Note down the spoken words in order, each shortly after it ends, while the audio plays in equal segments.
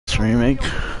streaming.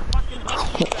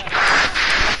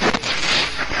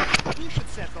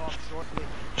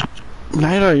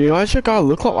 Nato, you guys should go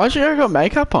look like. Why should you got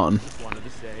makeup on?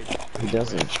 He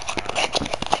doesn't.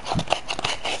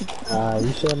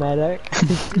 You sure, Nato?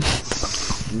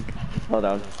 Hold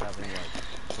on.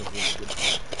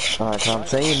 Oh, I can't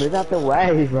see you. Move out the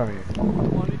way, bro. I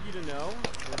wanted you to know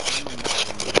that I've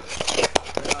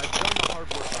done the hard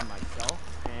work on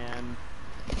myself, and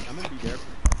I'm gonna be there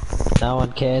for you. No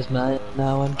one cares, mate.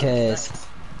 No one cares.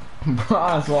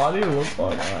 Bros, why do you look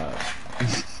like that?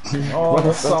 Oh,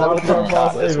 the side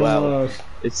profile's even worse.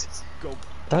 It's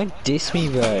Don't diss me,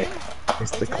 bro.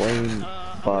 it's the clean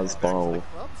buzz bowl.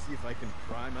 Well, see if I can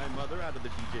pry my mother out of the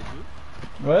DJ booth.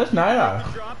 Where's Nato?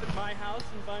 Drop at my house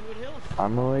in Vinewood Hills.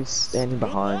 I'm always standing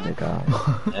behind the guy.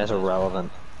 That's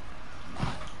irrelevant.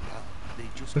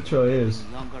 It really is.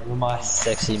 You're my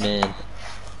sexy man.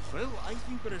 Well, I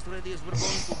think we're as ready as we're going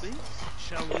to be.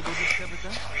 Shall we do this,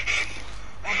 Captain?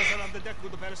 Officer on the deck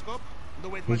with the periscope.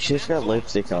 He's just got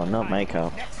lipstick on, not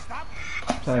makeup.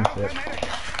 Same shit.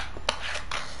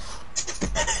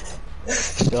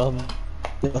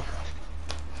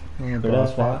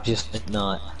 Bros, why? Just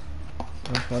midnight.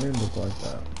 Why do you look like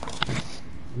that?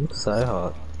 You look so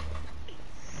hot.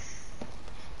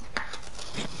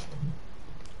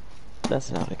 That's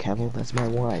not a camel, that's my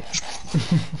wife.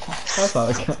 That's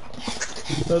not a cat.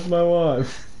 That's my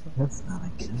wife. That's not a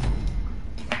camel.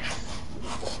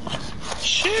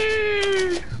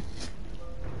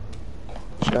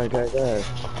 Go, go, go.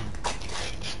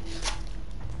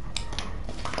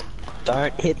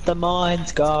 Don't hit the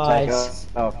mines, guys.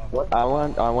 Oh, what? I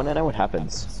want to know what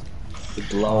happens. You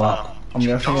blow up. I'm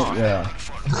guessing it, yeah.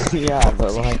 Yeah,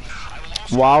 but like,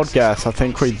 Wild guess, I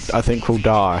think we'll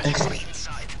die.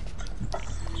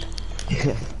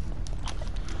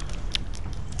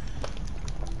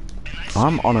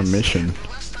 I'm on a mission.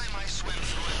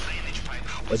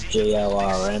 What's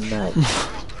G-O-R-N, mate?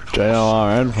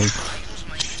 J-O-R-N.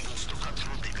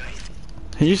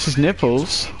 He uses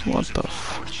nipples? What the f...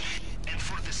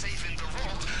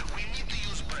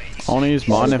 I wanna use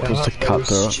my nipples to cut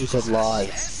through it. Stupid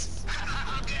lies.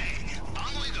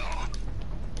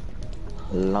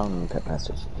 lung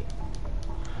capacity.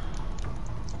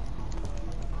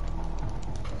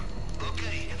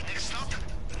 Okay, next stop,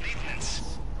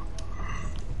 maintenance.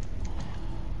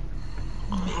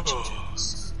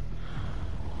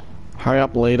 Hurry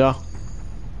up, leader.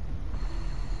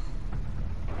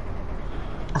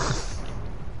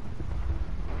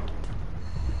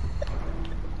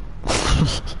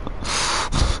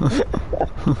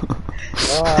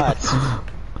 What?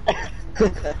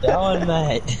 Go on,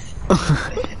 mate.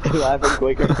 It'll happen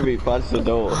quicker if we punch the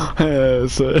door. Yeah,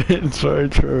 so it's very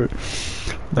true.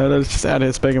 No, that's just out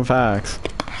here speaking facts.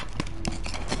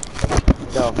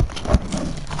 Go.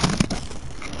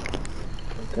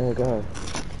 Go, go.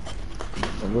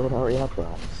 And we'll hurry up,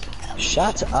 guys.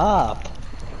 Shut up.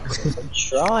 I'm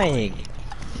trying.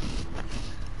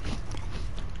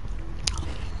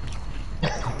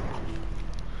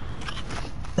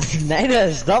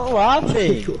 Nada, stop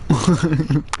laughing.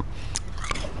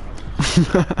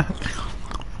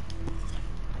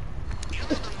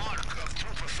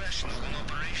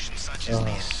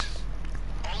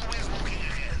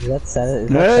 That's it.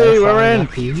 Hey, we're in.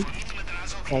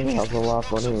 That was the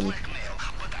last one in.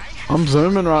 I'm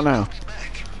zooming right now.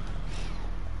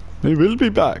 He will be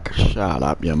back. Shut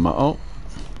up, you mutt.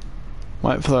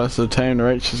 Wait for the rest of the team to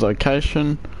reach his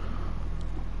location.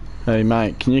 Hey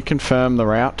mate, can you confirm the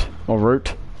route or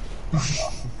route?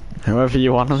 However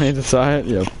you want me to say it,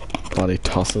 you bloody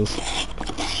tossers.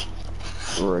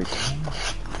 Route.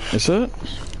 Is it?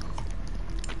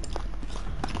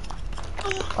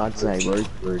 I'd say route.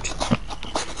 Route.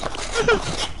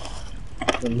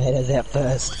 Nada's out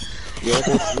first. Yeah,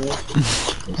 that's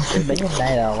Me and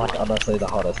Nada are like honestly the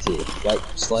hottest here. Wait,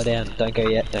 slow down. Don't go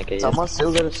yet. Don't go yet. Someone's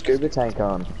still got a scuba tank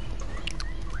on.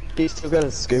 He's still got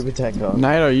a scuba tank on.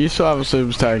 NATO, you still have a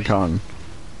super tank on.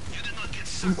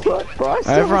 What? Bryce?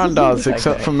 Everyone does,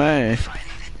 except for me.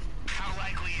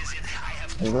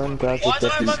 Everyone does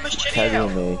except he's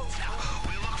carrying me.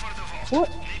 What?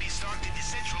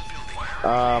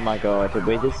 Oh my god, did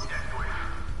we just...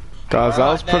 Guys, that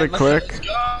was pretty quick.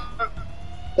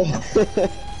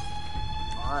 Alright,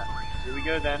 here we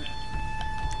go then.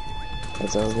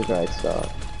 That was a great start.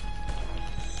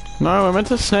 No, we're meant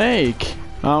to sneak,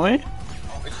 aren't we?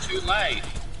 Oh, it's too late.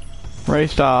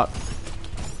 Restart.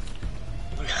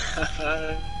 We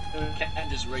can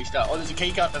just restart. Oh, there's a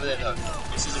key card over there though.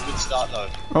 This is a good start though.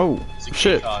 Oh, There's a key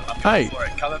shit. card. I'm Hey. going for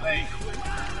it. Cover me.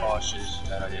 Oh shit,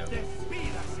 bad idea.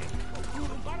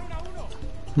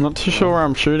 I'm not too sure where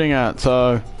I'm shooting at,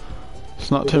 so It's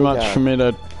not too much for me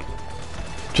to...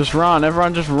 Just run,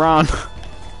 everyone just run.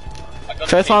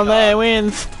 First one there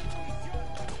wins.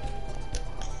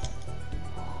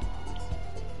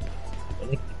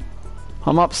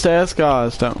 I'm upstairs,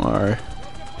 guys, don't worry.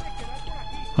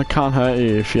 I can't hurt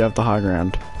you if you have the high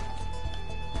ground.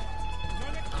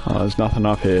 Oh, there's nothing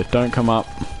up here. Don't come up.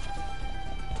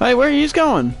 Hey, where are you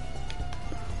going?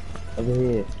 Over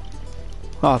here.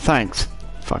 Oh, thanks.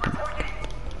 Fucking...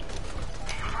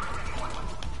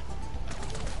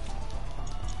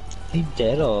 He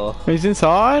dead or? He's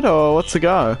inside, or what's the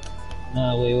go?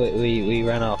 No, we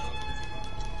ran off.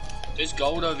 There's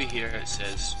gold over here, it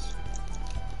says.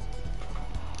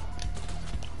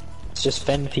 It's just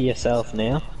fend for yourself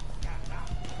now.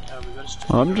 Yeah, we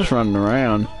gotta I'm just running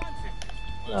around.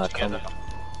 No, come.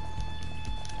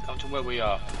 come to where we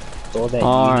are. All that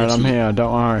Alright, unity. I'm here,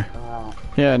 don't worry.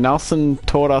 Yeah, Nelson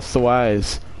taught us the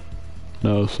ways.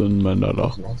 Nelson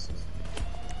Mandela.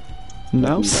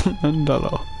 Nelson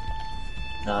Mandela.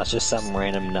 No, it's just some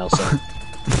random Nelson.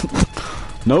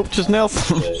 Nope, just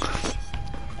Nelson.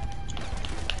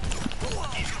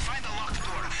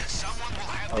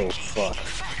 Oh fuck.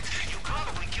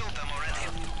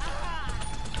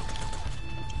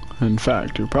 In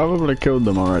fact, you probably killed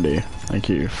them already. Thank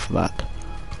you for that.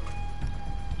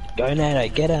 Go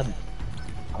Nato, get him!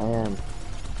 I am.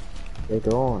 They're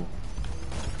gone.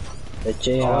 The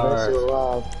GR. Oh, they're still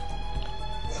alive.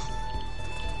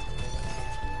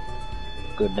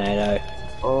 Good Nato.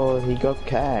 Oh, he got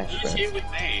cash. Who's Bro. here with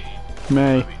me?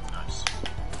 Me. Nice.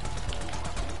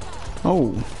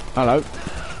 Oh, hello.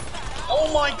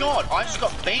 Oh my god, I just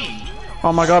got beamed.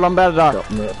 Oh my god, I'm about to die.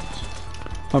 Got me.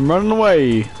 I'm running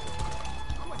away.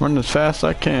 Running as fast as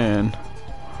I can.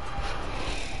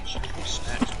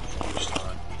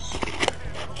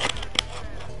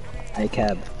 Hey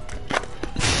cab.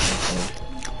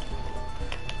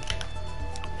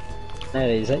 Nato,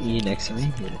 is that you next to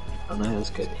me? Yeah. Oh no, that's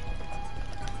good.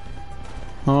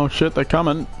 Oh shit, they're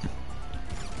coming.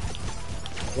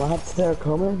 What? They're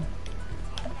coming?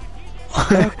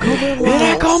 Here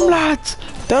they come, lads!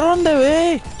 They're on the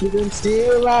way! Give them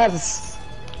steel, lads!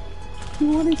 You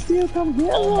want to steal? Come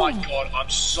here! Oh my god, I'm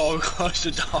so close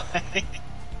to dying.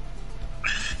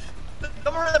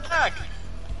 Come around the back.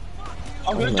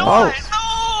 I'm gonna die.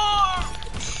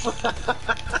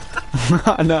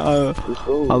 I know.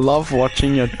 I love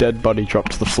watching your dead body drop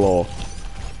to the floor.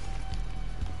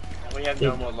 No! We have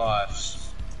no more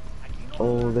lives.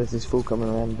 Oh, there's this fool coming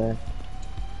around there.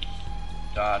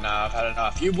 No, I've had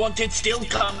enough. You wanted still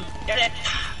come. Get it.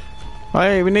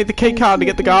 Hey, we need the key card to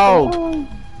get the gold.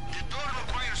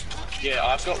 Yeah,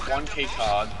 I've got one key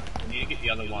card. I need to get the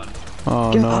other one.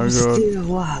 Oh no, good. Steel,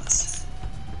 lads!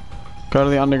 Go to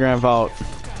the underground vault.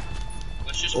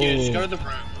 Let's just just go to the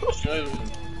room. Just go to the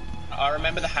room. I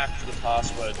remember the hack for the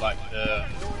password, like the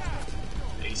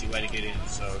easy way to get in.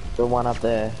 So The one up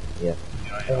there. Yeah.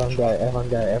 you know, Everyone go, everyone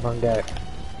go, everyone go.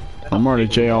 I'm already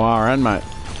GORN, mate.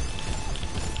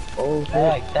 Oh,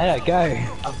 Nato, go!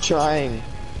 I'm trying.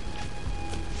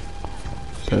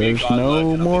 There's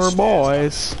no more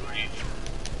boys.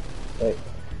 Wait.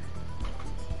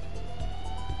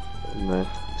 No.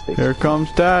 Here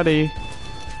comes Daddy.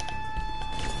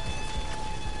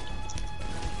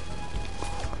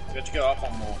 We have to go up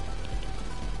one more.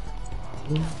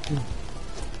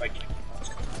 Like,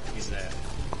 he's there.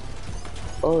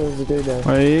 Oh, there's a dude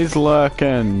there. He's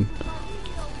lurking.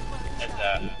 At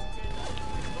that.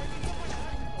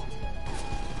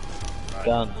 Right.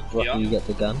 Gun. What, Yeah. you get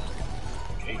the gun?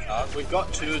 Key card. We've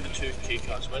got two of the two key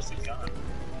cards. Where's the gun? I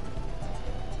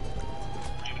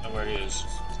don't even know where it is.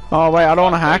 Oh wait, I don't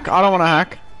want to hack. I don't want to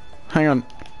hack. Hang on.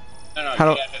 No,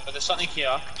 How do- yeah, but there's something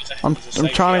here. I'm There's a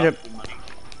trying to safe get- here with money.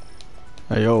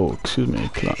 Hey yo, excuse me.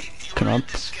 Can I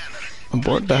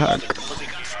abort the hack?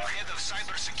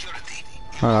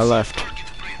 Alright, I left.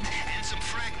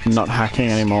 I'm not hacking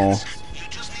anymore.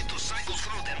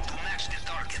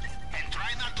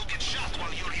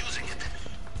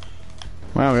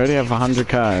 Wow, we already have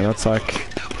 100k. That's like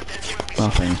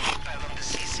nothing.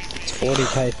 It's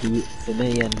 40k for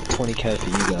me and 20k for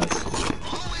you guys.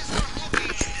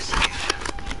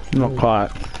 Not quite.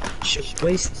 Should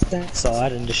we stand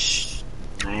side and just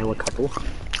nail a couple?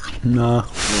 Nah.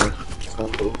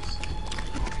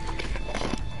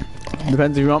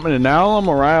 Depends if you want me to nail them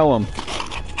or rail them.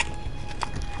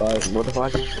 Guys, what if I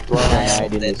just fly Nail, out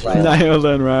in then this rail. Nail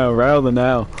then rail. Rail the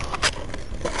nail.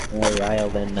 More rail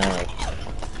than nail.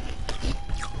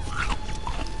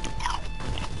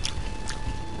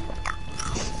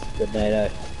 Good Nato.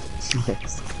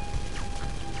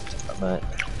 Mate.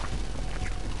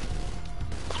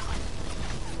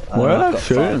 Where I've are got they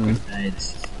shooting? 5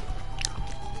 grenades.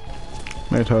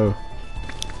 Me too.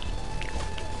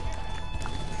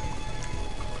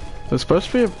 There's supposed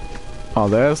to be a... Oh,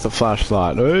 there's the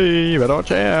flashlight. Hey, better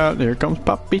watch out. Here comes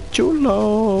Papi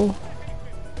Chulo.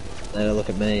 They don't look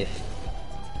at me.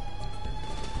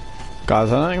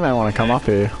 Guys, I don't think they want to come up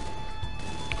here.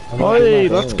 Hey,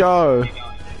 let's go.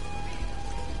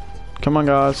 Come on,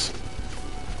 guys.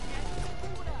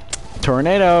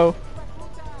 Tornado.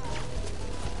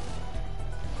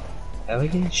 How are we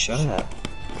getting shot at?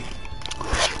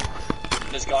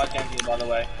 There's guys down here, by the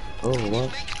way. Oh,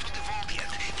 what?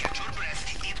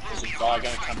 There's a guy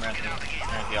gonna come around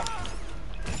here.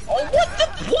 Oh, what the?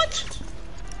 What?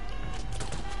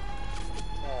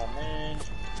 Oh, man.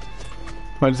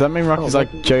 Wait, does that mean Rocky's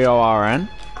like G-O-R-N?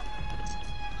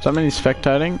 Does that mean he's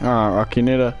spectating? Alright, Rocky, you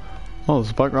need a... Oh,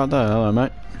 there's a bloke right there. Hello,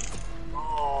 mate.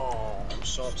 Oh, I'm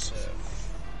so upset.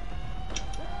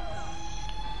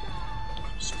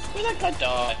 Where that guy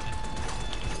died?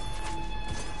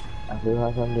 I feel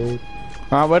like I'm dude.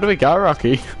 Alright, where do we go,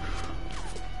 Rocky?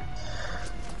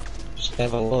 Just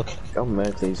have a look. Go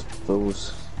murk these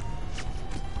fools.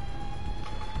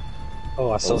 Oh,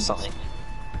 I saw something.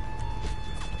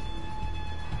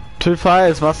 2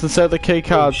 players must insert the key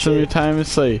card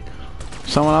simultaneously.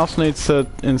 Someone else needs to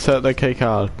insert their key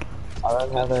card. I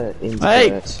don't have an insert.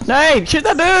 Hey! Hey! Shoot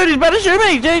that dude! He's about to shoot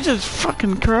me! Jesus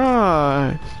fucking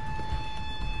Christ!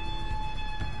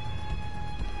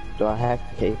 Do I have a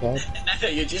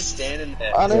keypad? You're just standing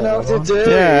there. I don't know what to do.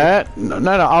 Yeah!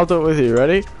 No, I'll do it with you.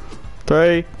 Ready?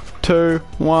 3, 2,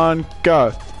 1,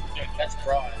 go! Yeah, that's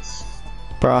Bryce.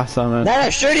 Bryce, I mean. No,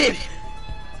 shoot him!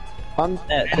 I'm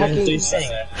hacking. Do sing.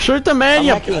 Shoot the man,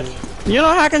 you... Hacking. You're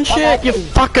not hacking shit, you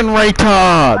fucking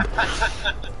retard!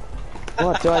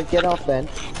 What, do I get off then?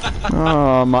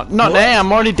 Oh my... Not now,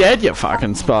 I'm already dead, you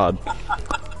fucking spud.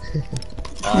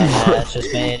 Oh, no, that's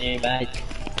just me and you, mate.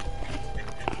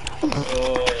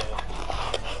 Oh.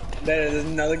 There's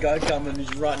another guy coming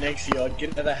who's right next to you. I'd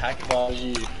get another hack if I was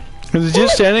you. He's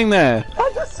just standing there.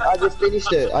 I just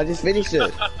finished it.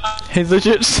 He's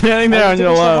legit standing there on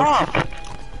your left.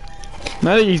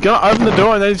 No, he's gonna open the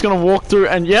door and then he's gonna walk through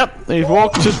and yep, he's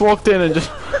just walked in and just...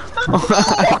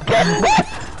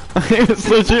 He was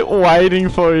legit waiting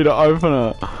for you to open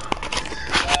it.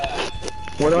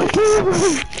 What do I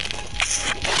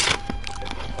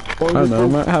I don't know,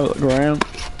 mate, have a look around.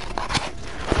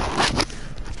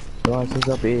 Bryce is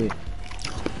up here.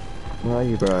 Where are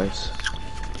you, Bryce?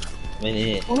 I'm in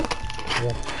here.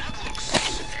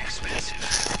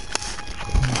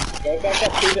 Go back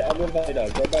up to the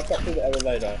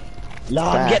elevator. No,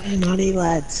 I'm getting money,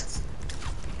 lads.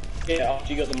 Yeah,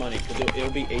 after you got the money, because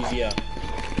it'll be easier.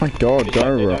 My god,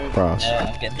 go, Bryce.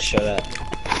 Yeah, I'm getting shot at.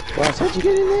 Bryce, how'd you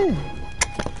get in there?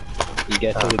 You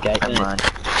go through the gate, Come mate. on.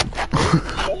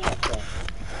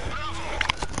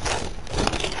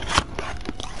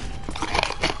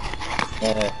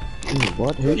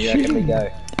 What? Where do you reckon we go?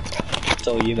 It's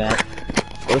all you, mate.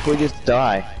 What if we just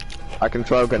die? I can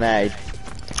throw a grenade.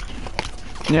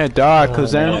 Yeah, die,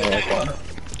 cause then...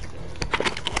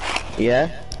 Yeah?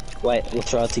 Wait, we'll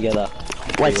try it together.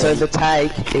 Wait, so the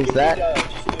take, is that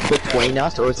between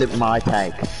us or is it my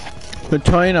take?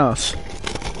 Between us.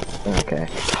 Okay.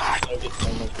 We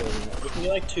can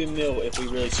get like 2 mil if we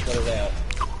really spread it out.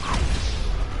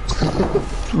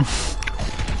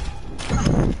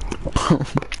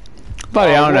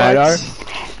 Bloody hell, no.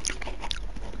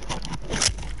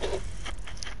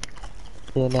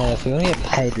 Yeah, no, if we want to get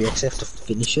paid, we actually have to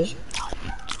finish it.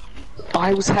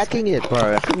 I was hacking it,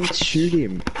 bro. I couldn't shoot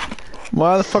him.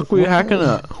 Why the fuck were you hacking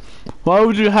it? Why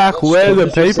would you hack where the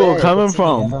people are coming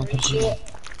from?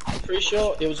 Pretty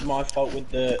sure it was my fault with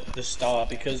the start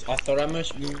because I thought I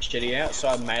moved machete out, so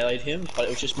I meleeed him, but it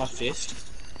was just my fist.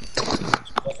 And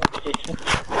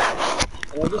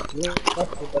I just blew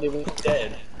up, but he was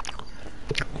dead.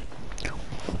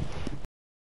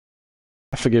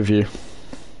 I forgive you.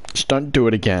 Just don't do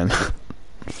it again.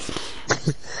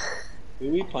 Who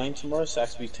are we playing tomorrow?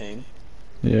 Saxby's team?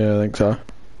 Yeah, I think so.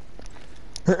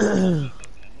 Can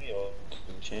we or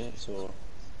chance or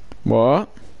What?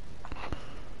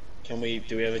 do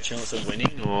we have a chance of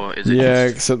winning or is it Yeah,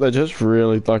 just... except they're just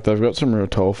really, like, they've got some real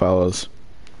tall fellas.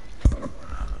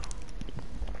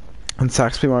 And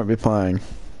Saxby won't be playing.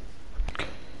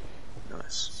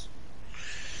 Nice.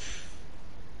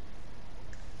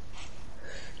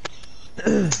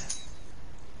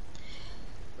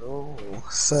 Oh,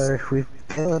 so we've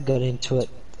kind of got into it,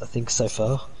 I think, so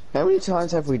far. How many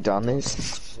times have we done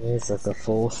this? Yeah, it's like the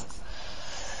fourth.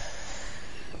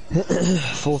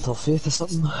 Fourth or fifth or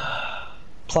something.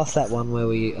 Plus that one where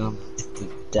we, did the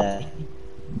day.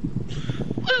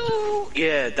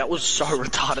 Yeah, that was so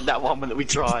retarded, that one that we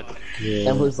tried. Yeah.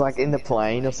 It was like in the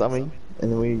plane or something,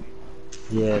 and then we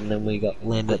Yeah, and then we got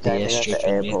landed at the came in at airstrip the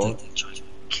and we had airport. to try to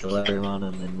kill everyone,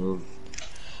 and then we'll Yeah,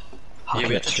 hucking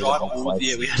we it had to through the drive whole all. place.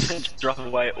 Yeah, we had to drive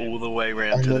away all the way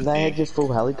around And to then the they had thing. just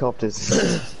full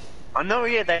helicopters. I know.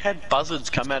 Yeah, they had buzzards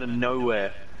come out of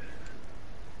nowhere.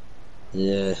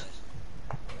 Yeah.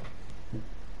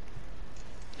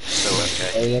 So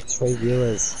okay. Hey, we got 3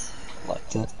 viewers. Like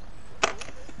that.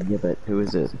 Yeah, but who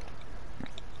is it?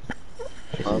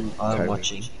 I'm Kobe.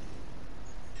 watching.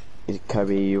 Is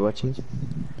Kobe, are you watching?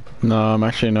 No, I'm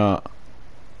actually not.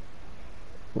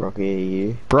 Rocky, are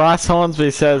you? Bryce Hornsby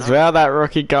says, wow, that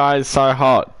rookie guy is so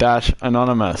hot. Dash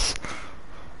anonymous.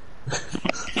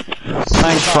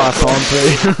 Thanks, Bryce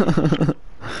Hornsby.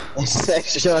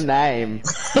 That's your name.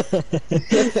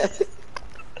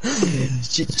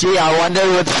 Gee, I wonder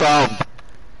who it's from.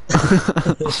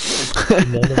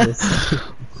 Anonymous.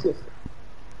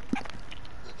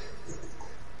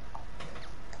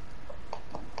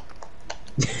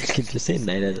 Can you see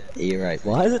Nate's ear rate?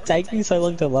 Why is it taking so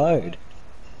long to load?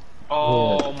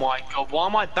 Oh my god, why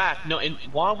am I back? No,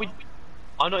 why are we?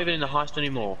 I'm not even in the heist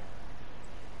anymore.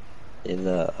 In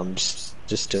the, I'm just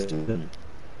doing.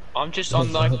 I'm just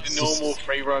on like the normal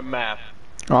free roam map.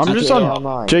 I'm just on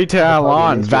Online. GTA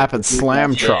Online, is Vapid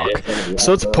Slam Truck.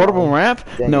 So it's a portable ramp?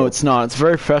 No, it's not. It's a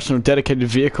very professional, dedicated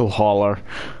vehicle hauler.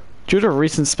 Due to a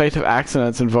recent spate of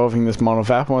accidents involving this model,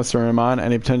 VAP wants to remind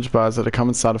any potential buyers that a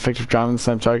common side effect of driving the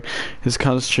same truck is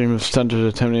constant stream of centered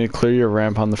attempting to clear your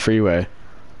ramp on the freeway.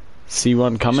 See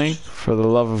one coming? For the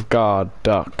love of God,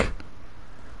 duck.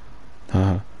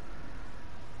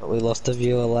 We lost a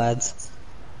viewer, lads.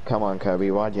 Come on, Kobe,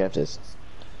 why'd you have to I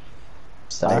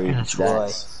say reckon that's why.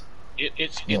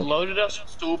 It loaded us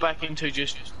still back into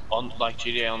just on like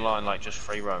GTA Online, like just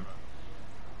free roam.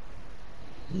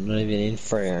 I'm not even in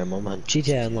free roam, I'm on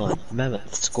GTA Online,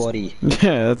 Mammoth, Squatty.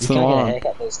 Yeah, that's the You can't get a one.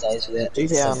 haircut those days without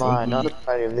GTA some Online, Iggy. not a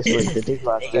podium this week. The dig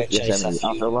last Go week, chase Yosemite. that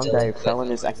After a long few day of Dylan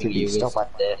felonious that activity, you stop by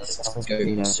there. Go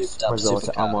souped up resort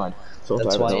to supercar. unwind. Sort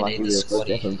That's over why the you lucky need the wheels for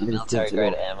Squatty. definitely Military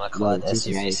grade ammo clad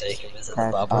SUV so you can visit the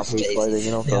cash, Barbaros RP clothing,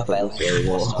 and all Now sorts of available mystery from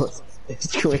wars. It's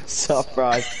doing soft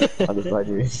rides on the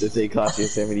budget to see Class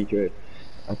Yosemite trip.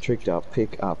 A tricked up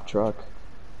pick-up truck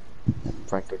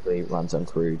practically runs on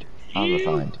crude,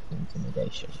 unrefined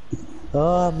intimidation.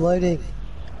 Oh, I'm loading.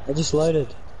 I just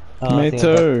loaded. Oh, I Me think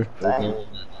I'm too. back.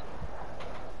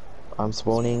 I'm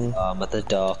spawning. I'm at the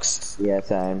docks. Yeah,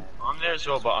 same. I'm there as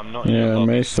well, but I'm not in the Yeah,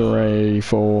 lobby. me 3,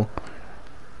 4.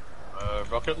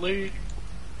 Rocket League?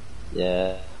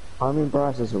 Yeah, I'm in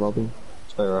Bryce's lobby.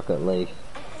 it's for Rocket League.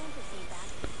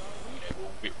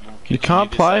 You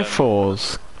can't play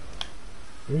fours.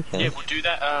 You can. Yeah, we'll do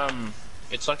that.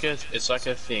 It's like a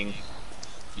thing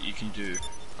that you can do,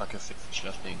 like a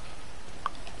feature thing.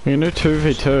 You can do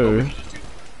 2v2.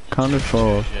 Can't do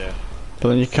 4. Yeah. But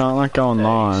then you can't like go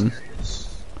online.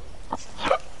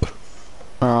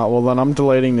 Alright, well then I'm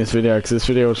deleting this video because this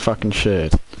video was fucking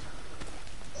shit.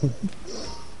 Wait,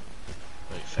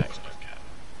 facts, no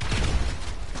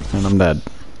cap. And I'm dead.